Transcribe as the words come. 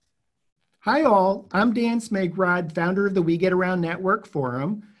Hi, all. I'm Dan Smegrod, founder of the We Get Around Network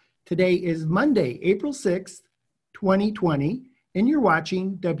Forum. Today is Monday, April 6th, 2020, and you're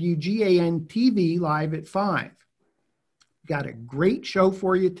watching WGAN TV live at 5. Got a great show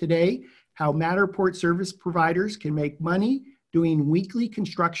for you today, how Matterport service providers can make money doing weekly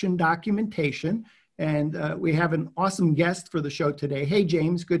construction documentation. And we have an awesome guest for the show today. Hey,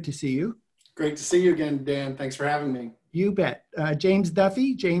 James, good to see you. Great to see you again, Dan. Thanks for having me. You bet. James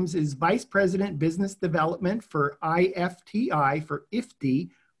Duffy. James is Vice President Business Development for IFTI, for IFTI,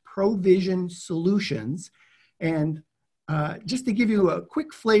 Provision Solutions. And just to give you a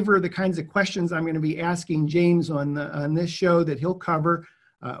quick flavor of the kinds of questions I'm going to be asking James on this show that he'll cover.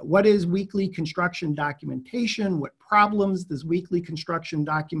 What is weekly construction documentation? What problems does weekly construction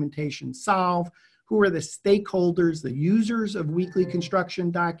documentation solve? Who are the stakeholders, the users of weekly construction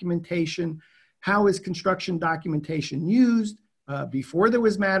documentation? How is construction documentation used? Before there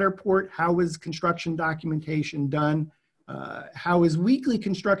was Matterport, how was construction documentation done? How is weekly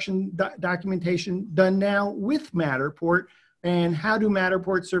construction documentation done now with Matterport? And how do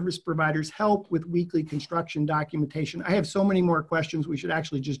Matterport service providers help with weekly construction documentation? I have so many more questions. We should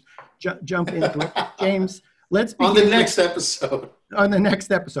actually just jump into it. James, let's begin. On the next episode. On the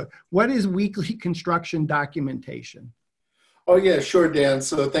next episode. What is weekly construction documentation? Oh, yeah, sure, Dan.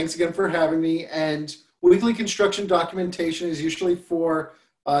 So thanks again for having me. And weekly construction documentation is usually for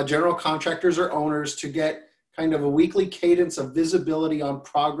general contractors or owners to get kind of a weekly cadence of visibility on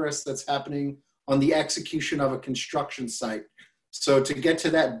progress that's happening on the execution of a construction site. So to get to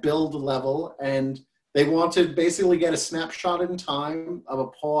that build level, and they want to basically get a snapshot in time of a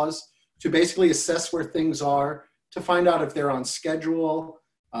pause to basically assess where things are, to find out if they're on schedule,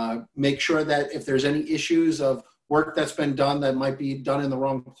 make sure that if there's any issues of work that's been done that might be done in the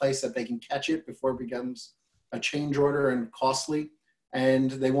wrong place, that they can catch it before it becomes a change order and costly.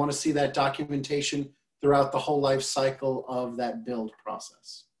 And they want to see that documentation throughout the whole life cycle of that build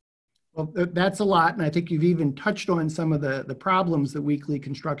process. Well, that's a lot. And I think you've even touched on some of the problems that weekly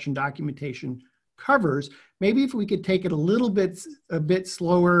construction documentation covers. Maybe if we could take it a bit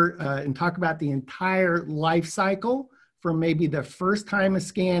slower and talk about the entire life cycle from maybe the first time a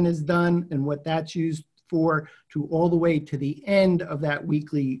scan is done and what that's used for to all the way to the end of that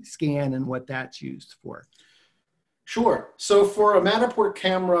weekly scan and what that's used for. Sure. So for a Matterport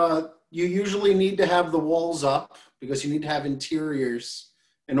camera, you usually need to have the walls up because you need to have interiors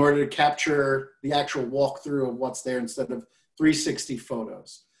in order to capture the actual walkthrough of what's there instead of 360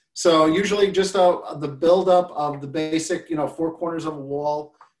 photos. So usually just the buildup of the basic, four corners of a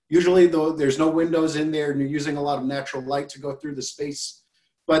wall. Usually though, there's no windows in there and you're using a lot of natural light to go through the space.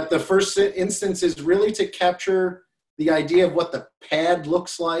 But the first instance is really to capture the idea of what the pad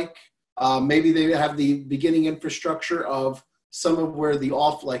looks like. Maybe they have the beginning infrastructure of some of where the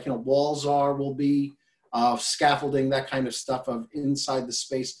walls will be, scaffolding, that kind of stuff of inside the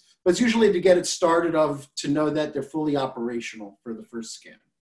space. But it's usually to get it started to know that they're fully operational for the first scan.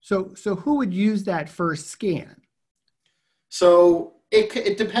 So who would use that first scan? So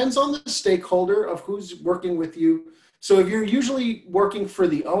it depends on the stakeholder of who's working with you. So if you're usually working for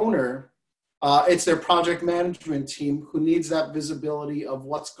the owner, it's their project management team who needs that visibility of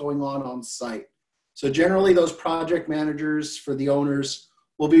what's going on site. So generally those project managers for the owners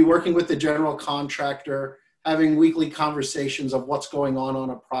will be working with the general contractor, having weekly conversations of what's going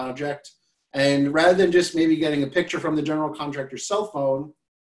on a project. And rather than just maybe getting a picture from the general contractor's cell phone,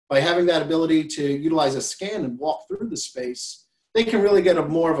 by having that ability to utilize a scan and walk through the space, they can really get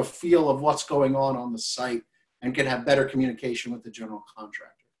more of a feel of what's going on the site and can have better communication with the general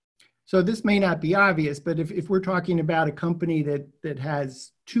contractor. So this may not be obvious, but if we're talking about a company that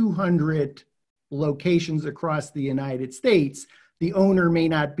has 200 locations across the United States, the owner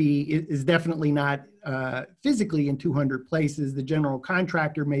is definitely not physically in 200 places. The general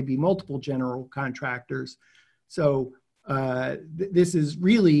contractor may be multiple general contractors. So this is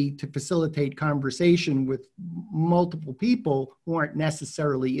really to facilitate conversation with multiple people who aren't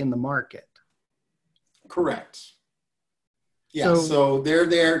necessarily in the market. Correct. Yeah, so they're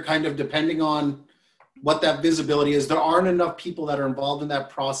there kind of depending on what that visibility is. There aren't enough people that are involved in that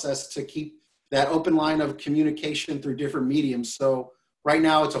process to keep that open line of communication through different mediums. So right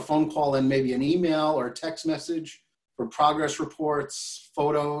now it's a phone call and maybe an email or a text message for progress reports,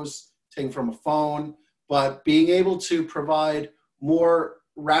 photos taken from a phone, but being able to provide more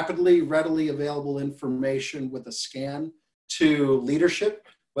rapidly, readily available information with a scan to leadership,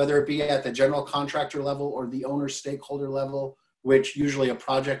 whether it be at the general contractor level or the owner stakeholder level, which usually a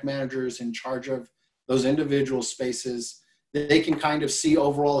project manager is in charge of those individual spaces. They can kind of see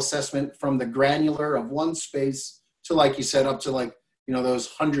overall assessment from the granular of one space to, like you said, up to those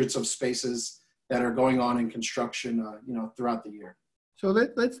hundreds of spaces that are going on in construction, throughout the year. So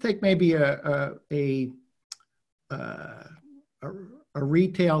let's take maybe a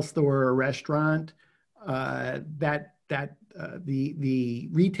retail store or a restaurant that the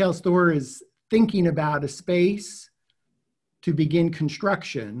retail store is thinking about a space to begin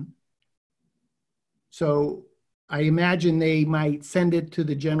construction. So I imagine they might send it to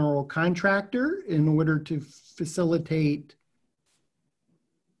the general contractor in order to facilitate.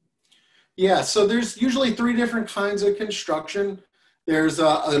 Yeah, so there's usually three different kinds of construction. There's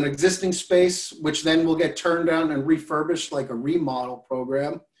an existing space, which then will get turned down and refurbished like a remodel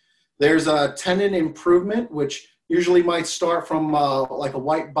program. There's a tenant improvement, which usually might start from like a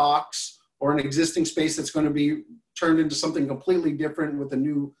white box or an existing space that's going to be turned into something completely different with a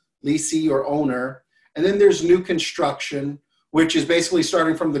new leasee or owner. And then there's new construction, which is basically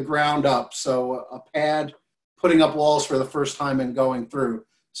starting from the ground up. So a pad, putting up walls for the first time and going through.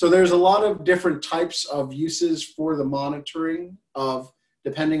 So there's a lot of different types of uses for the monitoring of,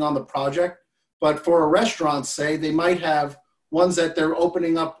 depending on the project. But for a restaurant, say, they might have ones that they're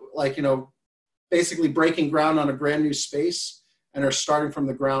opening up, like, basically breaking ground on a brand new space and are starting from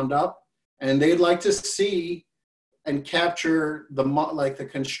the ground up. And they'd like to see and capture the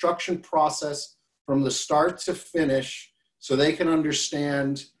construction process from the start to finish, so they can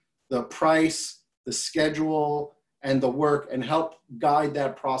understand the price, the schedule, and the work, and help guide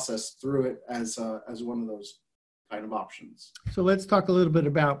that process through it as one of those kind of options. So let's talk a little bit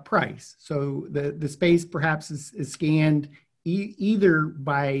about price. So the space perhaps is scanned either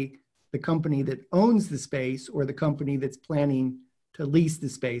by the company that owns the space or the company that's planning to lease the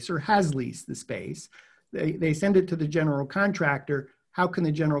space or has leased the space. They send it to the general contractor. How can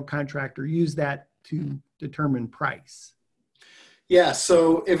the general contractor use that to determine price? Yeah,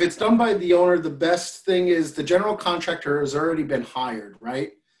 so if it's done by the owner, the best thing is the general contractor has already been hired,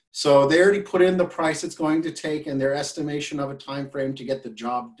 right? So they already put in the price it's going to take and their estimation of a time frame to get the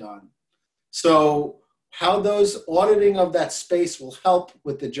job done. So how those auditing of that space will help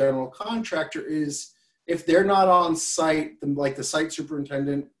with the general contractor is, if they're not on site, like the site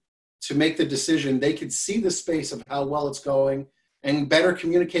superintendent, to make the decision, they could see the space of how well it's going and better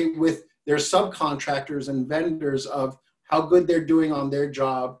communicate with their subcontractors and vendors of how good they're doing on their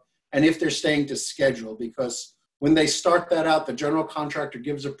job and if they're staying to schedule. Because when they start that out, the general contractor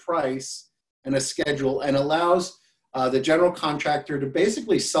gives a price and a schedule and allows the general contractor to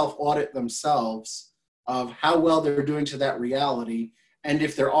basically self-audit themselves of how well they're doing to that reality. And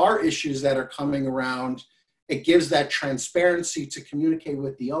if there are issues that are coming around, it gives that transparency to communicate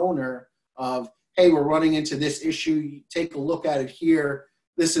with the owner of, hey, we're running into this issue. Take a look at it here.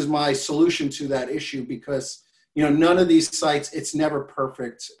 This is my solution to that issue, because none of these sites, it's never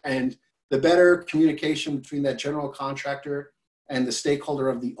perfect. And the better communication between that general contractor and the stakeholder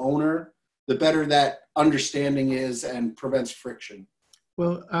of the owner, the better that understanding is and prevents friction.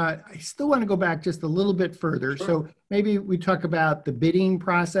 Well, I still want to go back just a little bit further. Sure. So maybe we talk about the bidding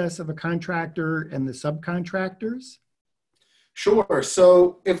process of a contractor and the subcontractors. Sure.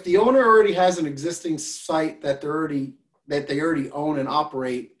 So if the owner already has an existing site that they already own and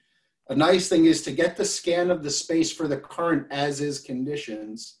operate, a nice thing is to get the scan of the space for the current as-is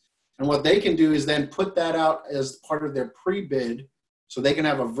conditions. And what they can do is then put that out as part of their pre-bid, so they can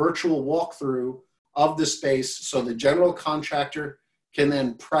have a virtual walkthrough of the space, so the general contractor can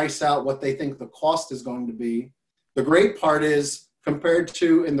then price out what they think the cost is going to be. The great part is, compared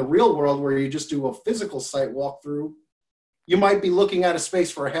to in the real world where you just do a physical site walkthrough, you might be looking at a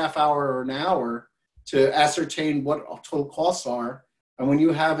space for a half hour or an hour to ascertain what total costs are. And when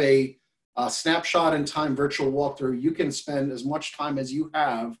you have a snapshot in time virtual walkthrough, you can spend as much time as you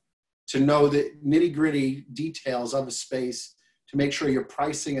have to know the nitty-gritty details of a space to make sure your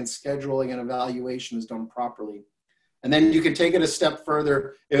pricing and scheduling and evaluation is done properly. And then you can take it a step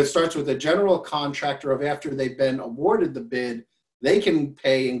further. If it starts with a general contractor, of after they've been awarded the bid, they can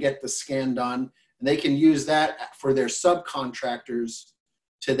pay and get the scan done, and they can use that for their subcontractors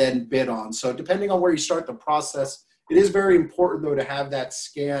to then bid on. So depending on where you start the process, it is very important, though, to have that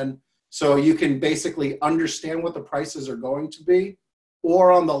scan so you can basically understand what the prices are going to be.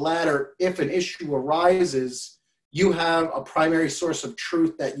 Or on the latter, if an issue arises, you have a primary source of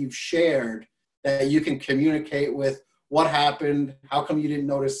truth that you've shared that you can communicate with what happened, how come you didn't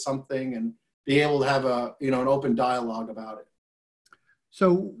notice something, and be able to have an open dialogue about it.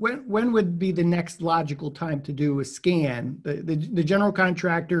 So when would be the next logical time to do a scan? The general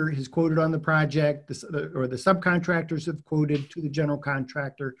contractor has quoted on the project, or the subcontractors have quoted to the general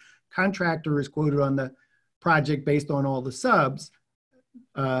contractor. Contractor is quoted on the project based on all the subs.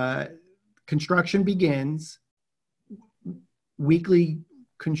 Construction begins. weekly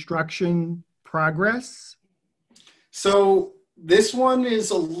construction progress? So this one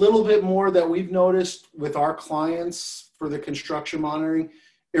is a little bit more that we've noticed with our clients for the construction monitoring.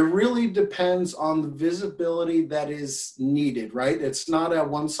 It really depends on the visibility that is needed, right? It's not a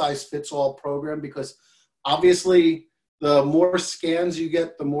one size fits all program, because obviously the more scans you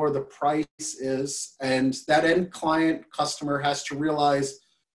get, the more the price is. And that end client customer has to realize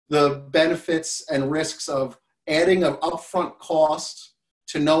the benefits and risks of adding an upfront cost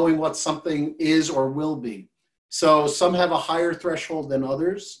to knowing what something is or will be. So some have a higher threshold than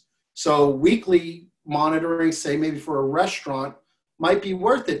others. So weekly monitoring, say maybe for a restaurant, might be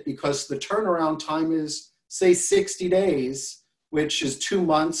worth it because the turnaround time is, say, 60 days, which is 2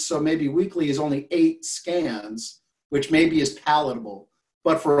 months. So maybe weekly is only 8 scans, which maybe is palatable.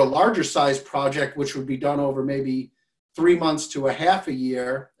 But for a larger size project, which would be done over maybe 3 months to a half a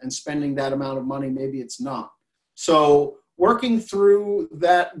year and spending that amount of money, maybe it's not. So working through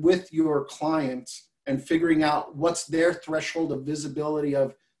that with your client and figuring out what's their threshold of visibility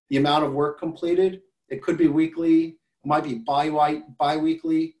of the amount of work completed. It could be weekly, it might be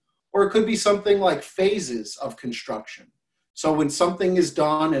bi-weekly, or it could be something like phases of construction. So when something is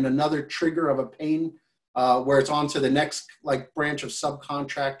done and another trigger of a pain where it's on to the next like branch of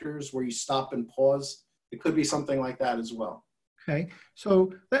subcontractors where you stop and pause, it could be something like that as well. Okay,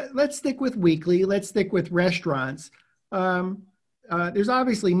 so let's stick with weekly. Let's stick with restaurants. There's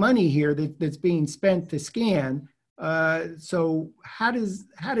obviously money here that's being spent to scan. So how does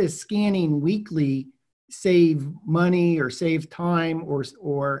scanning weekly save money or save time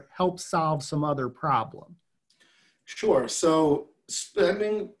or help solve some other problem? Sure. So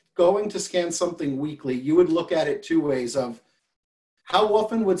going to scan something weekly, you would look at it 2 ways of how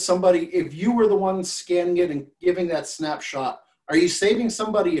often would somebody, if you were the one scanning it and giving that snapshot, are you saving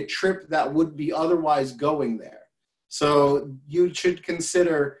somebody a trip that would be otherwise going there? So you should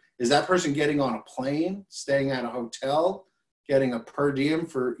consider, is that person getting on a plane, staying at a hotel, getting a per diem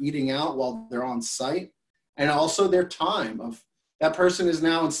for eating out while they're on site? And also their time of that person is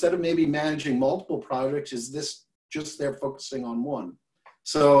now, instead of maybe managing multiple projects, is this just they're focusing on one?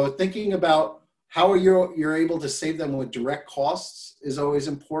 So thinking about how you're able to save them with direct costs is always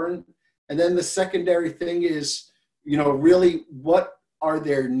important. And then the secondary thing is, really what are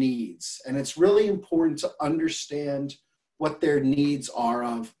their needs? And it's really important to understand what their needs are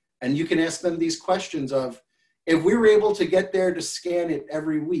of. And you can ask them these questions of, if we were able to get there to scan it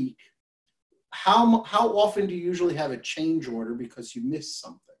every week, how often do you usually have a change order because you missed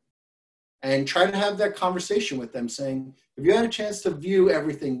something? And try to have that conversation with them saying, if you had a chance to view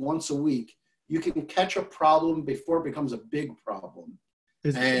everything once a week, you can catch a problem before it becomes a big problem.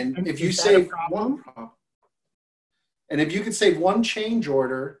 And if you save one problem, and if you could save one change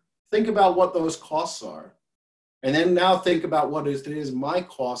order, think about what those costs are. And then now think about what it is my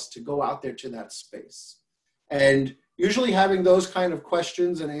cost to go out there to that space. And usually having those kind of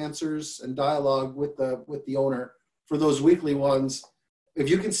questions and answers and dialogue with the owner for those weekly ones, if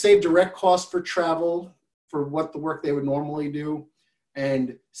you can save direct costs for travel, for what the work they would normally do,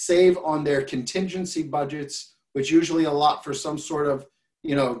 and save on their contingency budgets, which usually a lot for some sort of,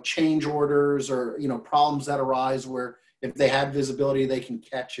 change orders or, problems that arise where if they have visibility, they can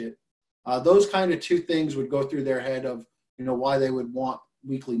catch it. Those kind of 2 things would go through their head of, why they would want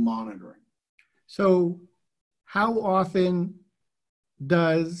weekly monitoring. So how often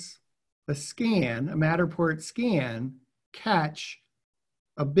does a Matterport scan, catch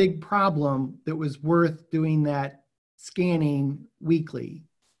a big problem that was worth doing that scanning weekly?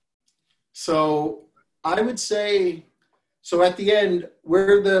 So I would say, so at the end,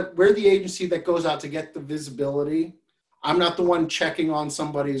 we're the agency that goes out to get the visibility. I'm not the one checking on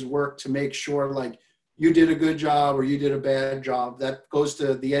somebody's work to make sure like you did a good job or you did a bad job. That goes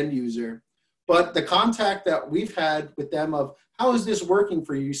to the end user. But the contact that we've had with them of how is this working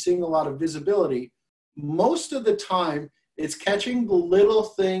for you? You're seeing a lot of visibility. Most of the time, it's catching the little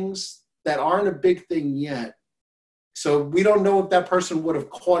things that aren't a big thing yet. So we don't know if that person would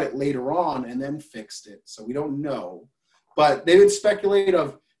have caught it later on and then fixed it. So we don't know. But they would speculate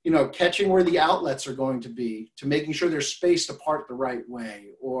of, catching where the outlets are going to be, to making sure they're spaced apart the right way,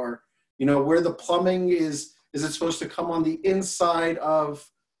 or, where the plumbing is it supposed to come on the inside of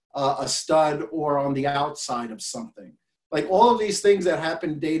a stud or on the outside of something? Like all of these things that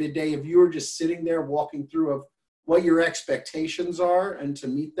happen day to day, if you were just sitting there walking through of what your expectations are and to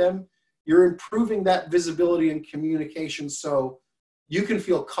meet them, you're improving that visibility and communication so you can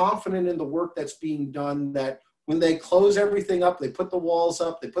feel confident in the work that's being done, that when they close everything up, they put the walls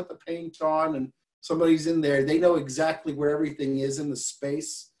up, they put the paint on, and somebody's in there, they know exactly where everything is in the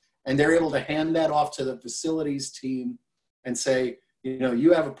space, and they're able to hand that off to the facilities team and say, you know,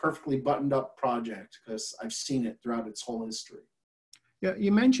 you have a perfectly buttoned up project, because I've seen it throughout its whole history. Yeah,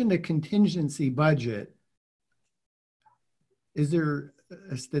 you mentioned a contingency budget. Is there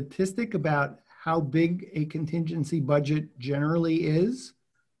a statistic about how big a contingency budget generally is,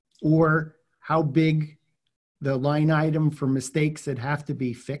 or how big the line item for mistakes that have to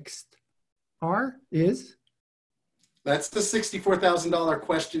be fixed is? That's the $64,000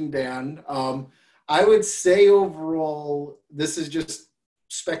 question, Dan. I would say overall, this is just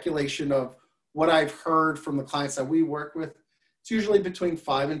speculation of what I've heard from the clients that we work with. It's usually between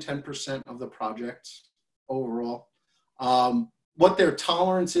 5 and 10% of the project overall. What their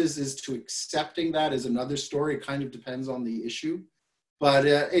tolerance is to accepting that is another story. It kind of depends on the issue. But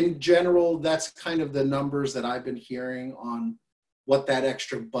in general, that's kind of the numbers that I've been hearing on what that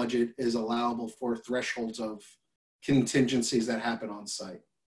extra budget is allowable for, thresholds of contingencies that happen on site.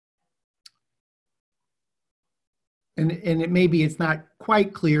 And maybe it's not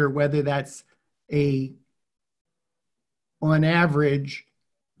quite clear whether that's on average,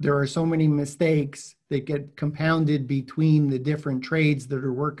 there are so many mistakes that get compounded between the different trades that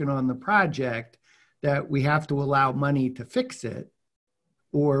are working on the project that we have to allow money to fix it,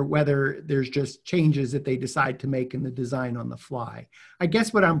 or whether there's just changes that they decide to make in the design on the fly. I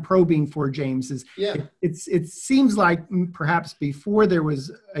guess what I'm probing for, James, is it seems like perhaps before there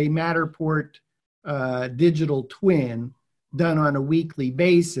was a Matterport digital twin done on a weekly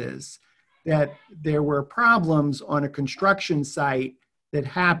basis, that there were problems on a construction site that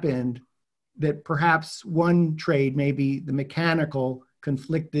happened, that perhaps one trade, maybe the mechanical,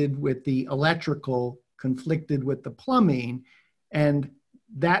 conflicted with the electrical, conflicted with the plumbing, and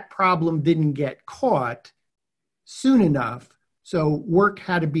that problem didn't get caught soon enough. So work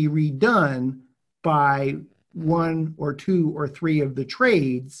had to be redone by 1 or 2 or 3 of the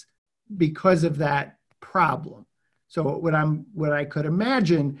trades because of that problem. So what I could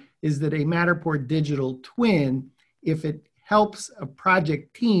imagine is that a Matterport digital twin, if it helps a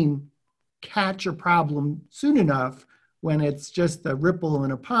project team catch a problem soon enough when it's just a ripple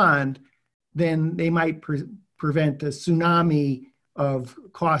in a pond, then they might prevent a tsunami of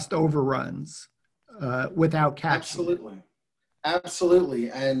cost overruns without catching. Absolutely.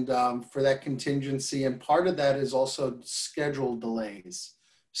 And for that contingency, and part of that is also schedule delays.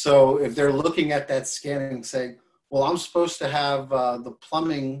 So if they're looking at that scan and saying, well, I'm supposed to have the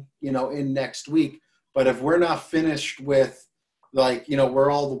plumbing, in next week, but if we're not finished with, where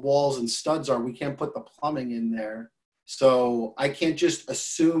all the walls and studs are, we can't put the plumbing in there. So I can't just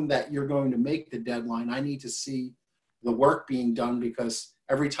assume that you're going to make the deadline. I need to see the work being done, because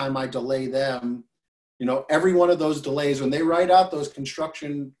every time I delay them, every one of those delays, when they write out those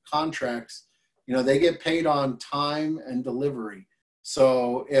construction contracts, they get paid on time and delivery.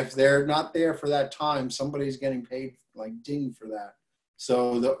 So if they're not there for that time, somebody's getting paid ding for that.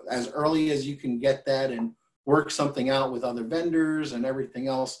 So as early as you can get that and work something out with other vendors and everything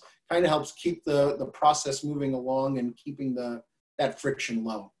else, kind of helps keep the process moving along and keeping that friction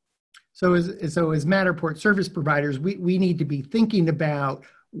low. So as Matterport service providers, we need to be thinking about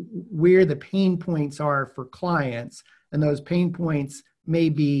where the pain points are for clients, and those pain points may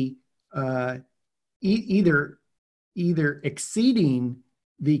be either exceeding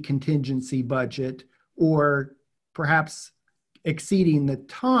the contingency budget, or perhaps exceeding the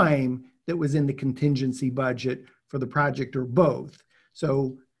time that was in the contingency budget for the project, or both.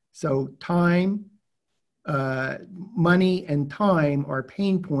 So time, money and time are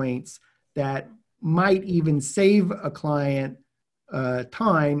pain points that might even save a client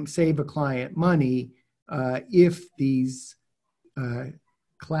time, save a client money, if these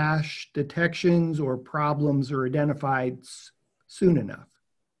clash detections or problems are identified soon enough.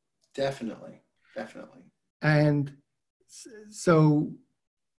 Definitely. And so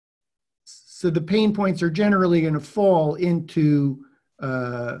the pain points are generally going to fall into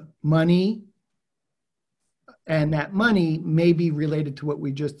money, and that money may be related to what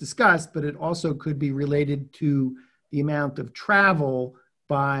we just discussed, but it also could be related to the amount of travel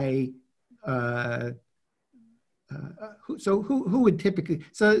by who would typically,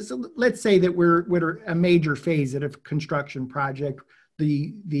 so let's say that we're a major phase at a construction project.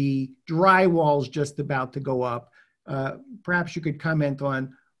 The drywall's just about to go up. Perhaps you could comment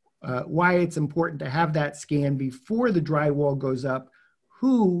on why it's important to have that scan before the drywall goes up,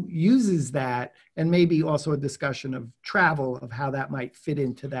 who uses that, and maybe also a discussion of travel, of how that might fit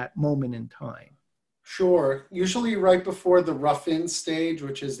into that moment in time. Sure. Usually right before the rough-in stage,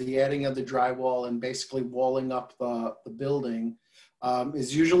 which is the adding of the drywall and basically walling up the building,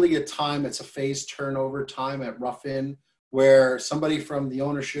 is usually a time, it's a phase turnover time at rough-in, where somebody from the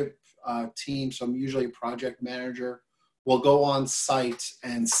ownership team, so usually a project manager, will go on site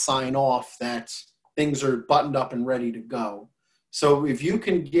and sign off that things are buttoned up and ready to go. So if you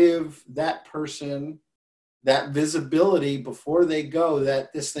can give that person that visibility before they go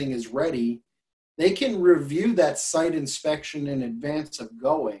that this thing is ready, they can review that site inspection in advance of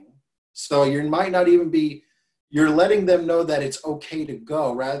going. So you might not even be, you're letting them know that it's okay to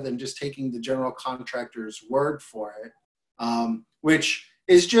go rather than just taking the general contractor's word for it, which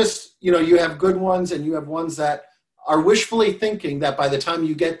is just, you have good ones and you have ones that are wishfully thinking that by the time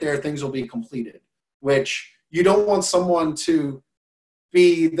you get there, things will be completed, which you don't want someone to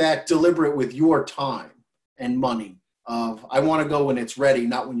be that deliberate with your time and money of, I want to go when it's ready,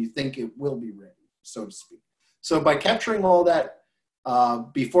 not when you think it will be ready, so to speak. So by capturing all that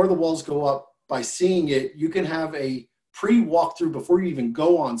before the walls go up, by seeing it, you can have a pre-walkthrough before you even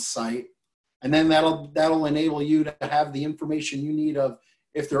go on site, and then that'll enable you to have the information you need of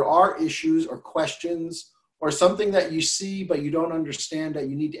if there are issues or questions or something that you see but you don't understand that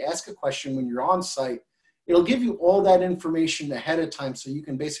you need to ask a question when you're on site. It'll give you all that information ahead of time so you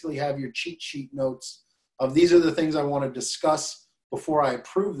can basically have your cheat sheet notes of these are the things I want to discuss before I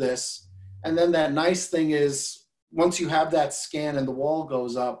approve this. And then that nice thing is once you have that scan and the wall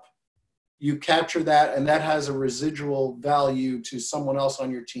goes up, you capture that and that has a residual value to someone else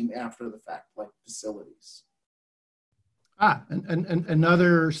on your team after the fact, like facilities.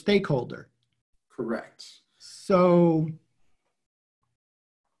 Another stakeholder. Correct. So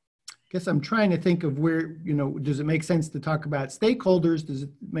I guess I'm trying to think of where, does it make sense to talk about stakeholders? Does it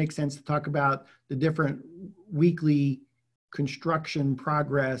make sense to talk about the different weekly construction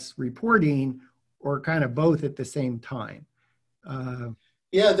progress reporting, or kind of both at the same time?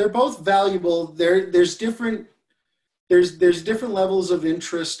 Yeah, they're both valuable. There's different levels of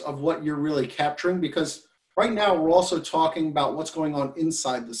interest of what you're really capturing, because right now we're also talking about what's going on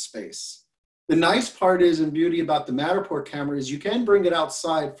inside the space. The nice part is, and beauty about the Matterport camera, is you can bring it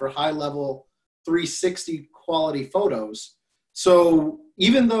outside for high-level 360 quality photos. So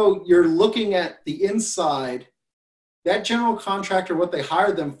even though you're looking at the inside, that general contractor, what they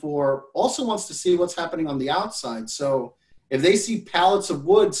hired them for, also wants to see what's happening on the outside. So if they see pallets of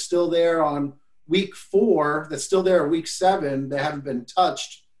wood still there on week 4, that's still there at week 7, they haven't been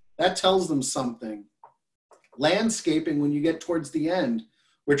touched, that tells them something. Landscaping, when you get towards the end,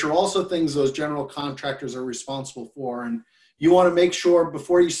 which are also things those general contractors are responsible for. And you want to make sure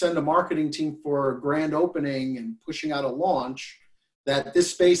before you send a marketing team for a grand opening and pushing out a launch, that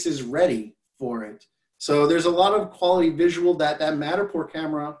this space is ready for it. So there's a lot of quality visual that Matterport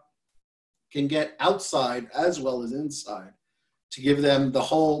camera can get outside as well as inside to give them the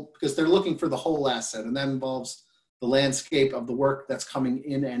whole, because they're looking for the whole asset, and that involves the landscape of the work that's coming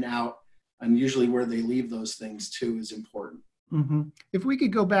in and out, and usually where they leave those things too is important. Mm-hmm. If we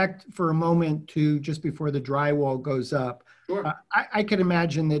could go back for a moment to just before the drywall goes up, sure. I could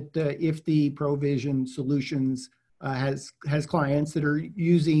imagine that if the Provision Solutions has clients that are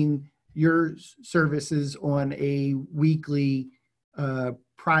using your services on a weekly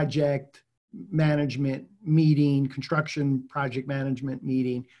project management meeting, construction project management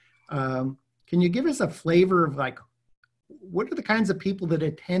meeting, can you give us a flavor of like, what are the kinds of people that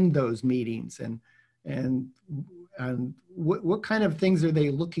attend those meetings, and what kind of things are they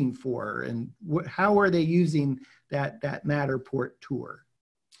looking for, and how are they using that Matterport tour?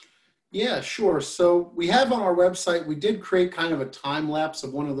 Yeah, sure. So we have on our website, we did create kind of a time lapse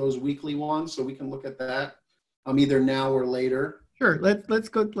of one of those weekly ones, so we can look at that either now or later. Sure. Let's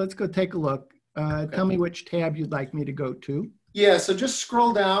go take a look. Okay. Tell me which tab you'd like me to go to. Yeah. So just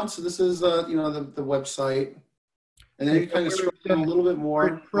scroll down. So this is the website. And then you kind of scroll down a little bit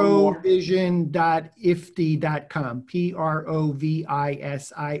more. Provision.ifti.com.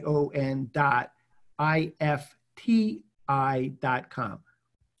 Provision.ifti.com.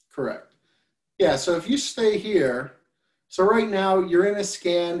 Correct. Yeah, so if you stay here, so right now you're in a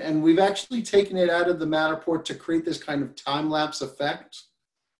scan, and we've actually taken it out of the Matterport to create this kind of time-lapse effect.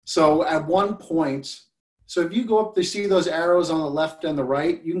 So at one point, so if you go up, you see those arrows on the left and the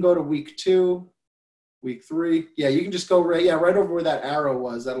right, you can go to week 2, week 3. Yeah, you can just go right over where that arrow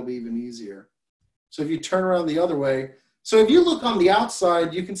was. That'll be even easier. So if you turn around the other way, so if you look on the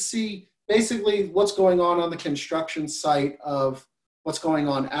outside, you can see basically what's going on the construction site of what's going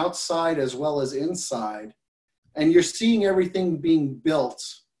on outside as well as inside. And you're seeing everything being built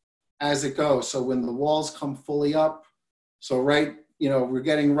as it goes. So when the walls come fully up, so we're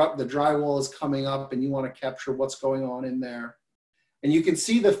getting the drywall is coming up, and you want to capture what's going on in there. And you can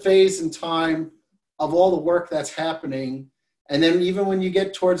see the phase and time of all the work that's happening. And then even when you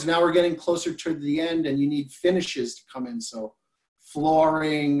get towards, now we're getting closer to the end, and you need finishes to come in. So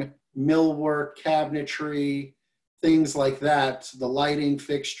flooring, millwork, cabinetry, things like that, the lighting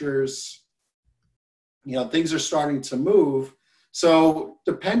fixtures, things are starting to move. So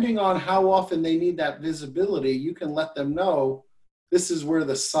depending on how often they need that visibility, you can let them know this is where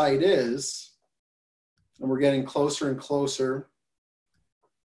the site is, and we're getting closer and closer.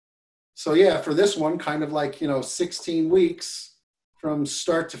 So yeah, for this one, kind of like, 16 weeks from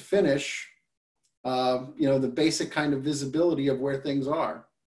start to finish, the basic kind of visibility of where things are.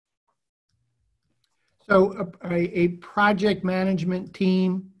 So a project management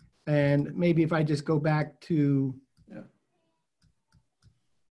team, and maybe if I just go back to,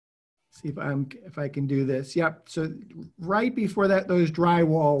 see if I can do this. Yep. So right before that, those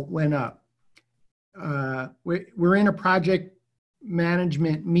drywall went up. We're in a project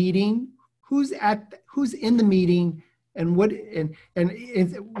management meeting. Who's in the meeting, and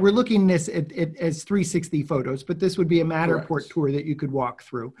we're looking this as 360 photos, but this would be a Matterport tour that you could walk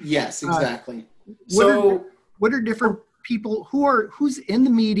through. Yes, exactly. What are different people who's in the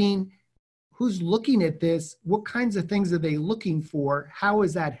meeting, who's looking at this? What kinds of things are they looking for? How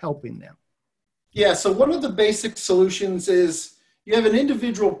is that helping them? Yeah, so one of the basic solutions is you have an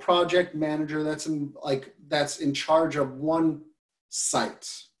individual project manager that's in charge of one site.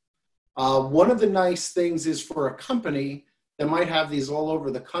 One of the nice things is for a company that might have these all over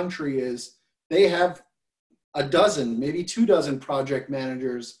the country is they have a dozen, maybe 24 project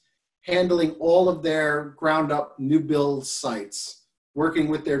managers handling all of their ground up new build sites, working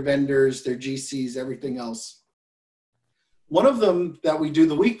with their vendors, their GCs, everything else. One of them that we do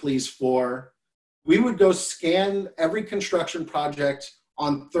the weeklies for, we would go scan every construction project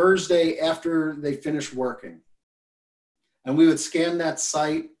on Thursday after they finish working. And we would scan that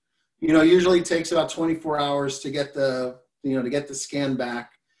site. Usually takes about 24 hours to get the scan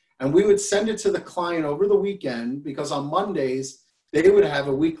back. And we would send it to the client over the weekend, because on Mondays, they would have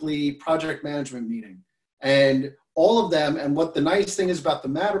a weekly project management meeting. And all of them, and what the nice thing is about the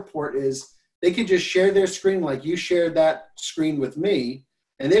Matterport is they could just share their screen like you shared that screen with me,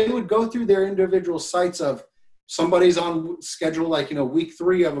 and they would go through their individual sites of somebody's on schedule, like, week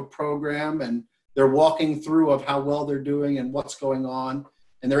 3 of a program, and they're walking through of how well they're doing and what's going on.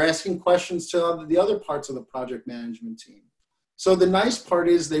 And they're asking questions to the other parts of the project management team. So the nice part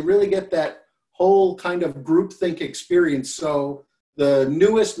is they really get that whole kind of groupthink experience. So the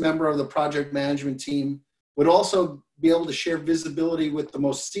newest member of the project management team would also be able to share visibility with the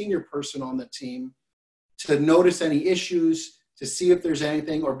most senior person on the team to notice any issues, to see if there's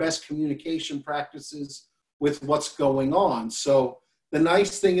anything, or best communication practices with what's going on. So the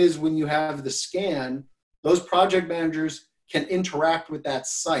nice thing is when you have the scan, those project managers can interact with that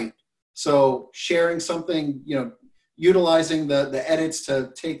site. So sharing something, utilizing the edits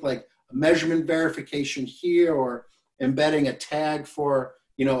to take like a measurement verification here, or embedding a tag for,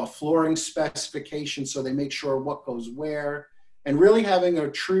 a flooring specification so they make sure what goes where, and really having a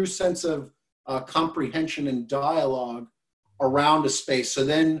true sense of comprehension and dialogue around a space. So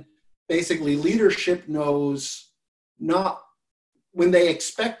then basically leadership knows not when they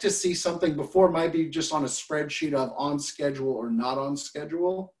expect to see something before, it might be just on a spreadsheet of on schedule or not on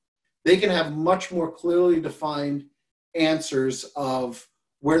schedule. They can have much more clearly defined answers of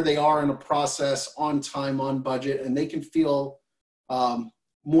where they are in a process, on time, on budget, and they can feel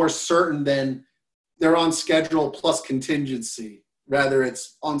more certain than they're on schedule plus contingency. Rather,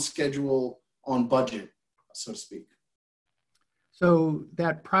 it's on schedule, on budget, so to speak. So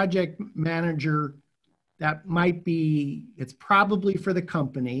that project manager, that might be, it's probably for the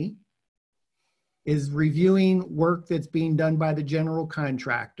company, is reviewing work that's being done by the general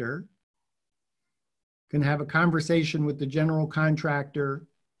contractor, can have a conversation with the general contractor,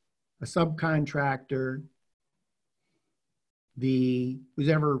 a subcontractor, who's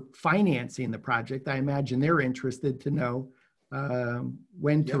ever financing the project. I imagine they're interested to know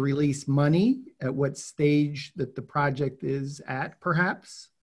when to release money, at what stage that the project is at, perhaps.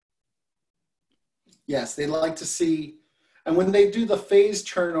 Yes, they like to see, and when they do the phase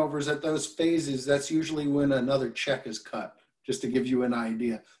turnovers at those phases, that's usually when another check is cut, just to give you an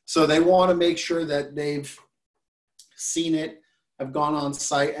idea. So they want to make sure that they've seen it, have gone on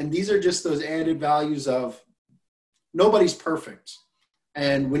site, and these are just those added values of nobody's perfect.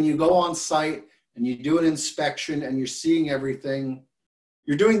 And when you go on site and you do an inspection and you're seeing everything,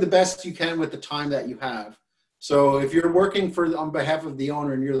 you're doing the best you can with the time that you have. So if you're working on behalf of the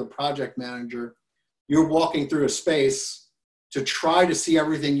owner and you're the project manager, you're walking through a space to try to see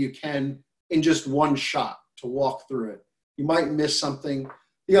everything you can in just one shot, to walk through it. You might miss something.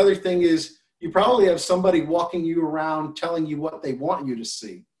 The other thing is you probably have somebody walking you around telling you what they want you to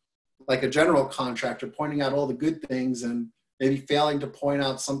see, like a general contractor pointing out all the good things and maybe failing to point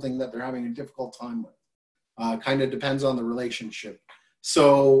out something that they're having a difficult time with. Kind of depends on the relationship.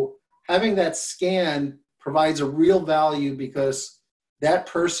 So having that scan provides a real value because that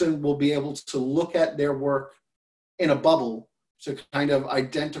person will be able to look at their work in a bubble to kind of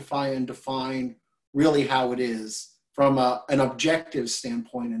identify and define really how it is from an objective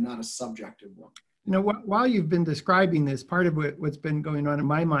standpoint and not a subjective one. You know, while you've been describing this, part of what's been going on in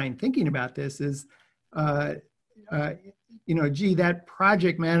my mind thinking about this is, you know, gee, that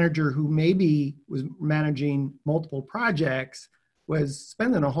project manager who maybe was managing multiple projects was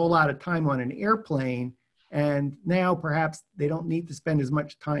spending a whole lot of time on an airplane, and now perhaps they don't need to spend as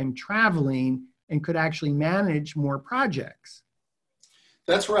much time traveling and could actually manage more projects.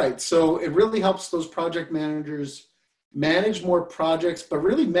 That's right. So it really helps those project managers manage more projects, but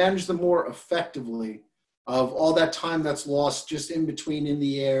really manage them more effectively of all that time that's lost just in between in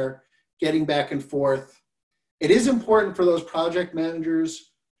the air, getting back and forth. It is important for those project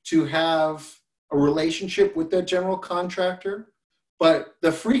managers to have a relationship with their general contractor, but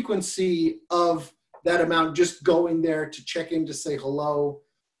the frequency of that amount just going there to check in to say hello,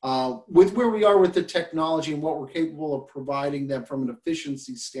 with where we are with the technology and what we're capable of providing them from an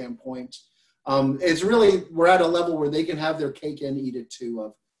efficiency standpoint, it's really, we're at a level where they can have their cake and eat it too,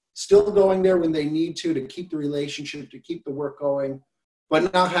 of still going there when they need to keep the relationship, to keep the work going,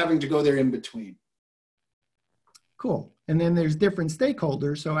 but not having to go there in between. Cool. And then there's different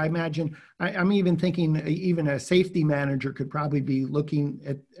stakeholders. So I imagine, I'm even thinking even a safety manager could probably be looking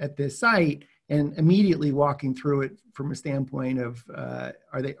at this site and immediately walking through it from a standpoint of,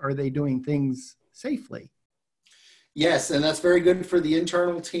 are they doing things safely? Yes, and that's very good for the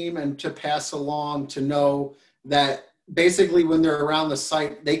internal team and to pass along to know that basically when they're around the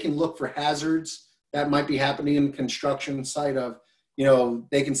site, they can look for hazards that might be happening in the construction site of, you know,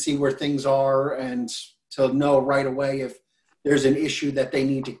 they can see where things are and to know right away if there's an issue that they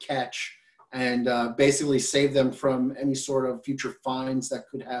need to catch and basically save them from any sort of future fines that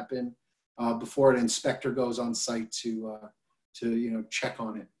could happen before an inspector goes on site to check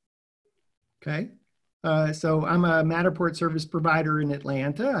on it. Okay. So I'm a Matterport service provider in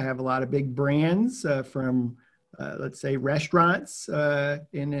Atlanta. I have a lot of big brands from, let's say, restaurants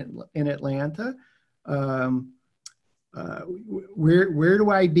in Atlanta. Where do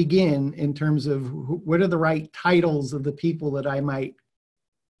I begin in terms of what are the right titles of the people that I might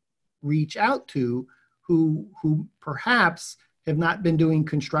reach out to who perhaps have not been doing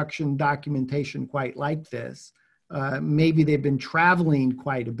construction documentation quite like this? Maybe they've been traveling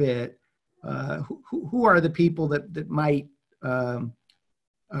quite a bit. Who are the people that might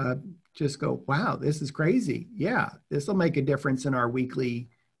just go, wow, this is crazy. Yeah, this will make a difference in our weekly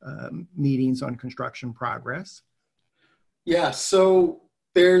meetings on construction progress. Yeah, so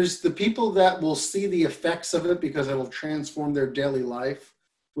there's the people that will see the effects of it because it'll transform their daily life,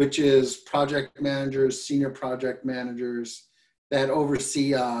 which is project managers, senior project managers that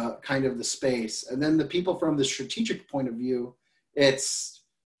oversee kind of the space. And then the people from the strategic point of view, it's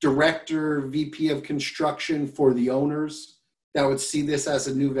director, VP of construction for the owners that would see this as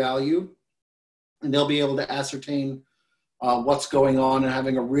a new value. And they'll be able to ascertain what's going on and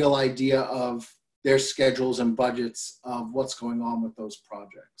having a real idea of their schedules and budgets of what's going on with those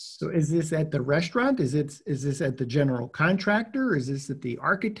projects. So is this at the restaurant? Is this at the general contractor? Is this at the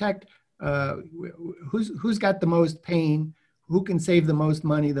architect? Who's got the most pain? Who can save the most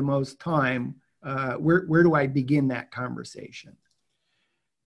money, the most time? Where do I begin that conversation?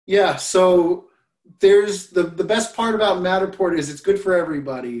 Yeah, so there's the best part about Matterport is it's good for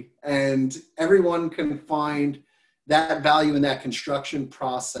everybody and everyone can find that value in that construction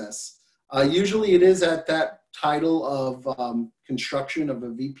process. Usually it is at that title of construction, of a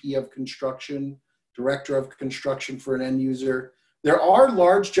VP of construction, director of construction for an end user. There are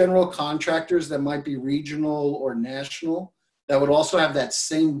large general contractors that might be regional or national that would also have that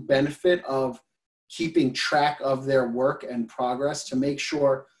same benefit of keeping track of their work and progress to make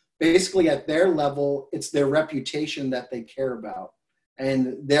sure basically at their level, it's their reputation that they care about.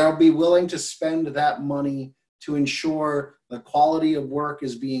 And they'll be willing to spend that money to ensure the quality of work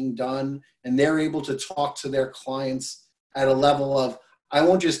is being done and they're able to talk to their clients at a level of, I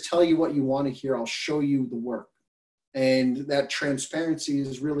won't just tell you what you want to hear, I'll show you the work. And that transparency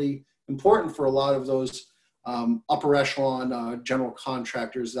is really important for a lot of those upper echelon general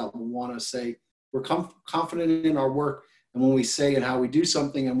contractors that will want to say, we're confident in our work and when we say and how we do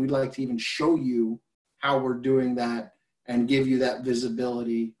something, and we'd like to even show you how we're doing that and give you that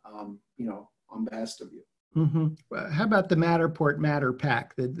visibility, on behalf of you. Mm-hmm. How about the Matterport Matter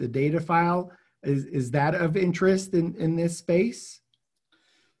Pack, the data file? Is that of interest in this space?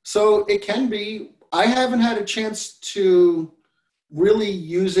 So it can be. I haven't had a chance to really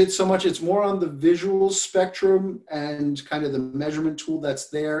use it so much. It's more on the visual spectrum and kind of the measurement tool that's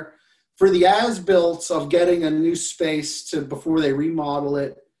there. For the as-built of getting a new space to before they remodel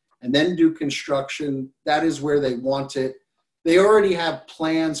it and then do construction, that is where they want it. They already have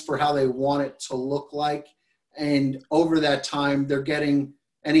plans for how they want it to look like. And over that time, they're getting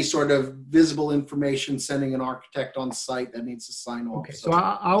any sort of visible information, sending an architect on site that needs to sign off. Okay, so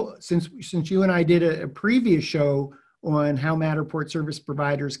I'll since you and I did a previous show on how Matterport service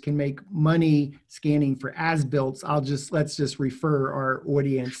providers can make money scanning for as-builts, let's just refer our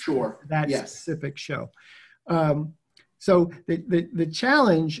audience to that specific show. So the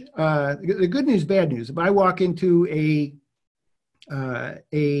challenge, the good news, bad news. If I walk into a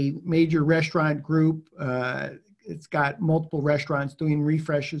major restaurant group, it's got multiple restaurants doing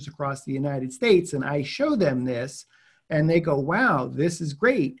refreshes across the United States, and I show them this, and they go, "Wow, this is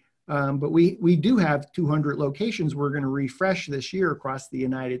great." But we do have 200 locations we're going to refresh this year across the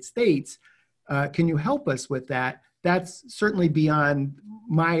United States. Can you help us with that? That's certainly beyond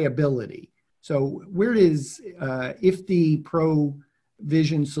my ability. So where does IFTI Pro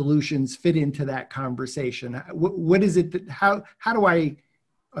Vision Solutions fit into that conversation? What is it that, how do I,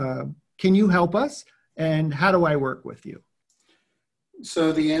 can you help us? And how do I work with you?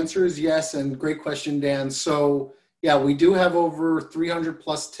 So the answer is yes, and great question, Dan. So yeah, we do have over 300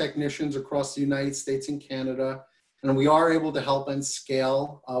 plus technicians across the United States and Canada, and we are able to help and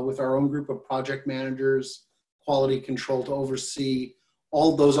scale with our own group of project managers, quality control to oversee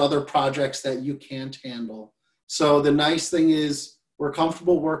all those other projects that you can't handle. So the nice thing is we're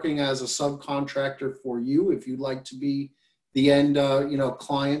comfortable working as a subcontractor for you if you'd like to be the end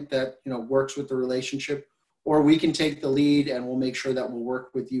client that works with the relationship, or we can take the lead and we'll make sure that we'll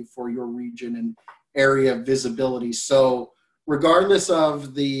work with you for your region and area visibility. So regardless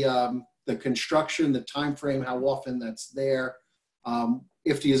of the construction, the time frame, how often that's there,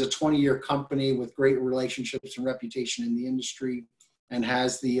 IFTI is a 20-year company with great relationships and reputation in the industry and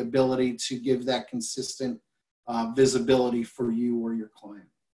has the ability to give that consistent visibility for you or your client.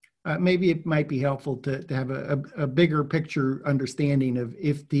 Maybe it might be helpful to have a bigger picture understanding of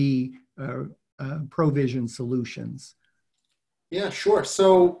IFTI Provision Solutions. Yeah, sure.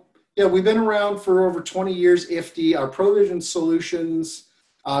 So yeah, we've been around for over 20 years. IFTI, our Provision Solutions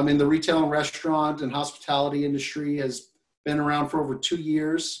in the retail and restaurant and hospitality industry has been around for over 2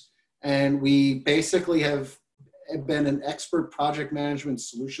 years. And we basically have been an expert project management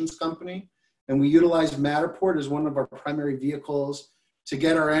solutions company. And we utilize Matterport as one of our primary vehicles to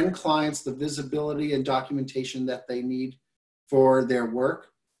get our end clients the visibility and documentation that they need for their work.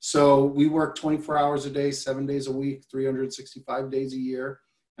 So we work 24 hours a day, 7 days a week, 365 days a year.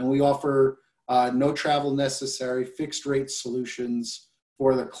 And we offer no travel necessary, fixed rate solutions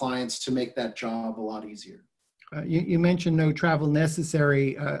for the clients to make that job a lot easier. You mentioned no travel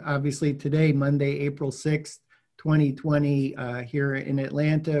necessary. Obviously today, Monday, April 6th, 2020, here in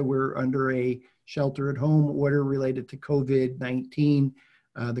Atlanta, we're under a shelter at home order related to COVID-19,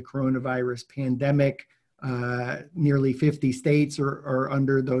 the coronavirus pandemic. Nearly 50 states are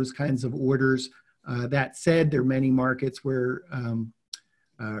under those kinds of orders. That said, there are many markets where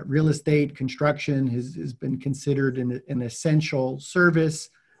real estate construction has been considered an essential service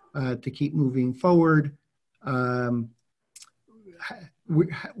to keep moving forward.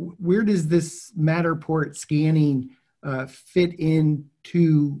 Where does this Matterport scanning fit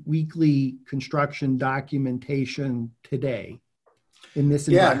into weekly construction documentation today in this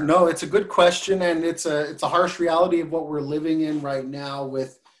environment? Yeah, no, it's a good question, and it's a harsh reality of what we're living in right now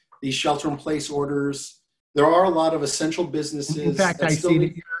with these shelter-in-place orders. There are a lot of essential businesses. In fact, I see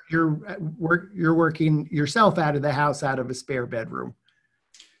that you're working yourself out of the house, out of a spare bedroom.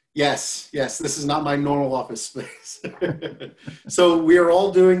 Yes, this is not my normal office space. So we are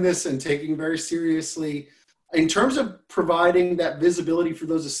all doing this and taking very seriously. In terms of providing that visibility for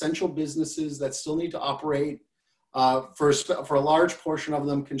those essential businesses that still need to operate, for a large portion of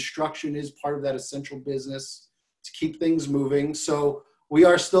them, construction is part of that essential business to keep things moving. So we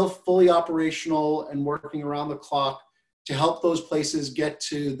are still fully operational and working around the clock to help those places get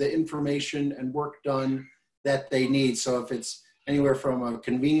to the information and work done that they need. So if it's anywhere from a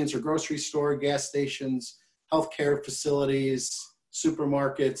convenience or grocery store, gas stations, healthcare facilities,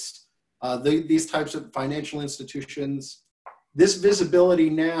 supermarkets, these types of financial institutions, this visibility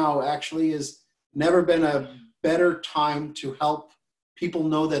now actually has never been a better time to help people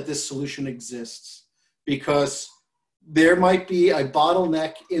know that this solution exists, because there might be a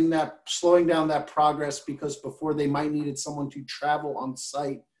bottleneck in that slowing down that progress, because before they might needed someone to travel on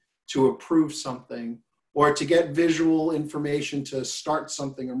site to approve something or to get visual information to start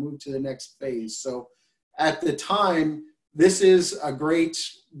something or move to the next phase. So at the time, this is a great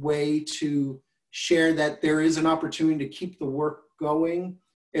way to share that there is an opportunity to keep the work going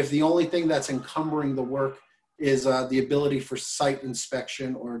if the only thing that's encumbering the work is the ability for site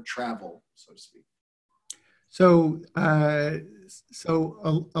inspection or travel, so to speak. So,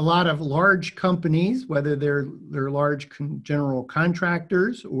 a lot of large companies, whether they're large general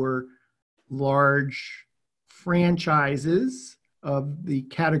contractors or large franchises of the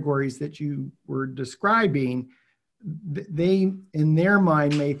categories that you were describing, they, in their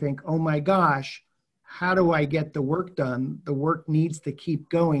mind, may think, oh my gosh, how do I get the work done? The work needs to keep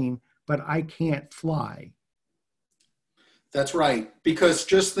going, but I can't fly. That's right. Because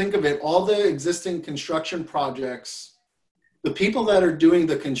just think of it, all the existing construction projects, the people that are doing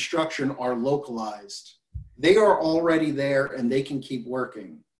the construction are localized. They are already there and they can keep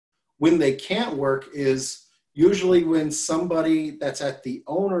working. When they can't work is usually when somebody that's at the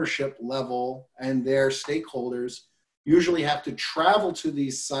ownership level and their stakeholders usually have to travel to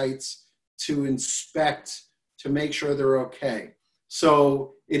these sites to inspect, to make sure they're okay.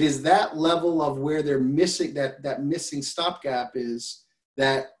 So it is that level of where they're missing, that missing stopgap is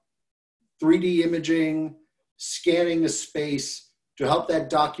that 3D imaging, scanning a space to help that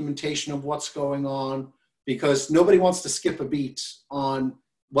documentation of what's going on, because nobody wants to skip a beat on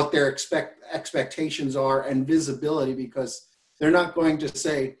what their expectations are and visibility, because they're not going to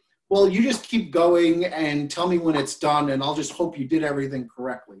say, well, you just keep going and tell me when it's done and I'll just hope you did everything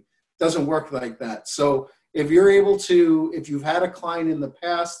correctly. It doesn't work like that. So if you're able to, if you've had a client in the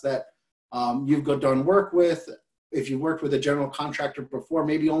past that you've done work with, if you worked with a general contractor before,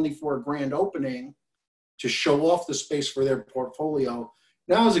 maybe only for a grand opening to show off the space for their portfolio,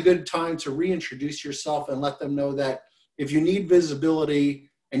 now is a good time to reintroduce yourself and let them know that if you need visibility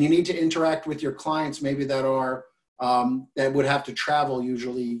and you need to interact with your clients, maybe that are, that would have to travel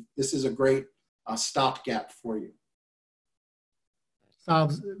usually, this is a great stopgap for you.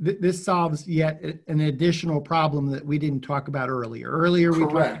 This solves yet an additional problem that we didn't talk about earlier. Earlier, we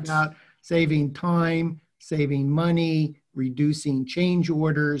talked about saving time, saving money, reducing change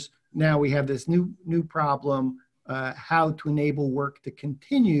orders. Now we have this new problem, how to enable work to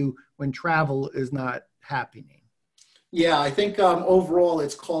continue when travel is not happening. Yeah, I think overall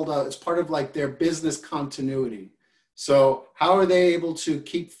it's called, it's part of like their business continuity. So how are they able to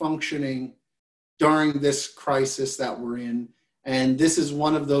keep functioning during this crisis that we're in? And this is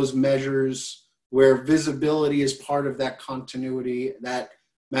one of those measures where visibility is part of that continuity that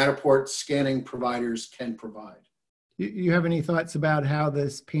Matterport scanning providers can provide. You have any thoughts about how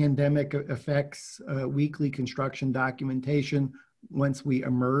this pandemic affects weekly construction documentation once we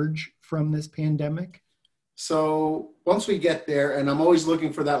emerge from this pandemic? So once we get there, and I'm always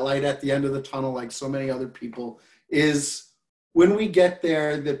looking for that light at the end of the tunnel like so many other people, is when we get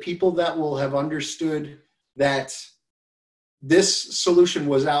there, the people that will have understood that this solution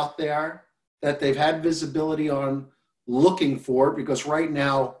was out there, that they've had visibility on looking for, because right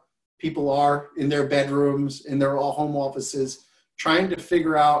now people are in their bedrooms, in their home offices, trying to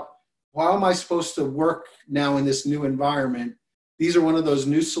figure out, how am I supposed to work now in this new environment? These are one of those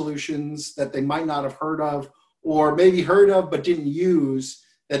new solutions that they might not have heard of, or maybe heard of but didn't use,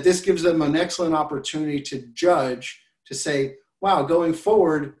 that this gives them an excellent opportunity to judge, to say, wow, going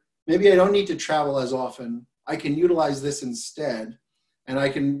forward, maybe I don't need to travel as often. I can utilize this instead, and I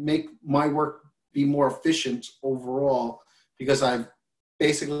can make my work be more efficient overall because I've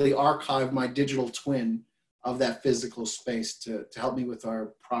basically archived my digital twin of that physical space to help me with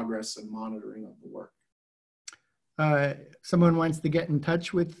our progress and monitoring of the work. Someone wants to get in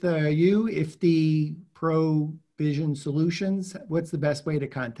touch with you, IFTI Provision Solutions. What's the best way to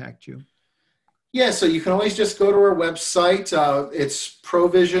contact you? Yeah, so you can always just go to our website. It's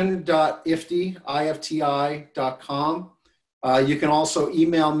provision.ifti.com. You can also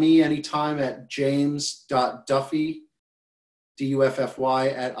email me anytime at james.duffy, D-U-F-F-Y,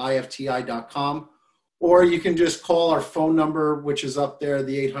 at ifti.com. Or you can just call our phone number, which is up there,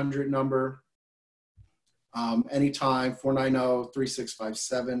 the 800 number, anytime,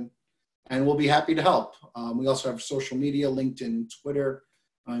 490-3657. And we'll be happy to help. We also have social media, LinkedIn, Twitter.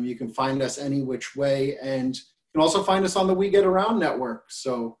 You can find us any which way, and you can also find us on the We Get Around network.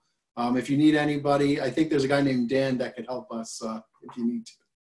 So if you need anybody, I think there's a guy named Dan that could help us if you need to.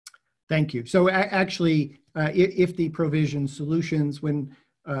 Thank you. So actually, IFTI Provision Solutions, when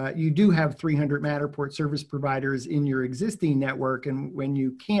you do have 300 Matterport service providers in your existing network, and when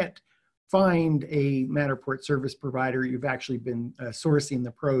you can't find a Matterport service provider, you've actually been sourcing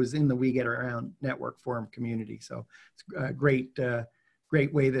the pros in the We Get Around network forum community. So it's a great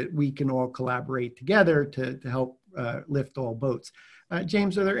way that we can all collaborate together to help lift all boats.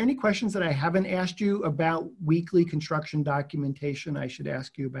 James, are there any questions that I haven't asked you about weekly construction documentation I should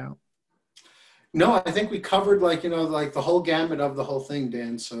ask you about? No, I think we covered like the whole gamut of the whole thing,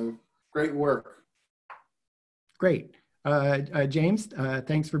 Dan. So great work. Great. James,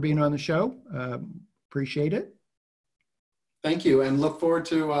 thanks for being on the show. Appreciate it. Thank you, and look forward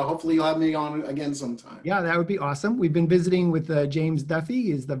to hopefully you'll have me on again sometime. Yeah, that would be awesome. We've been visiting with James Duffy.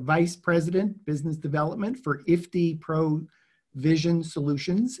 He is the Vice President, Business Development for IFTI Provision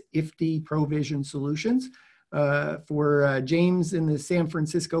Solutions, IFTI Provision Solutions. For James in the San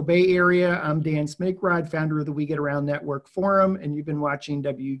Francisco Bay Area, I'm Dan Smigrod, founder of the We Get Around Network Forum, and you've been watching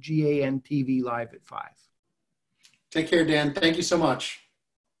WGAN TV Live at 5. Take care, Dan. Thank you so much.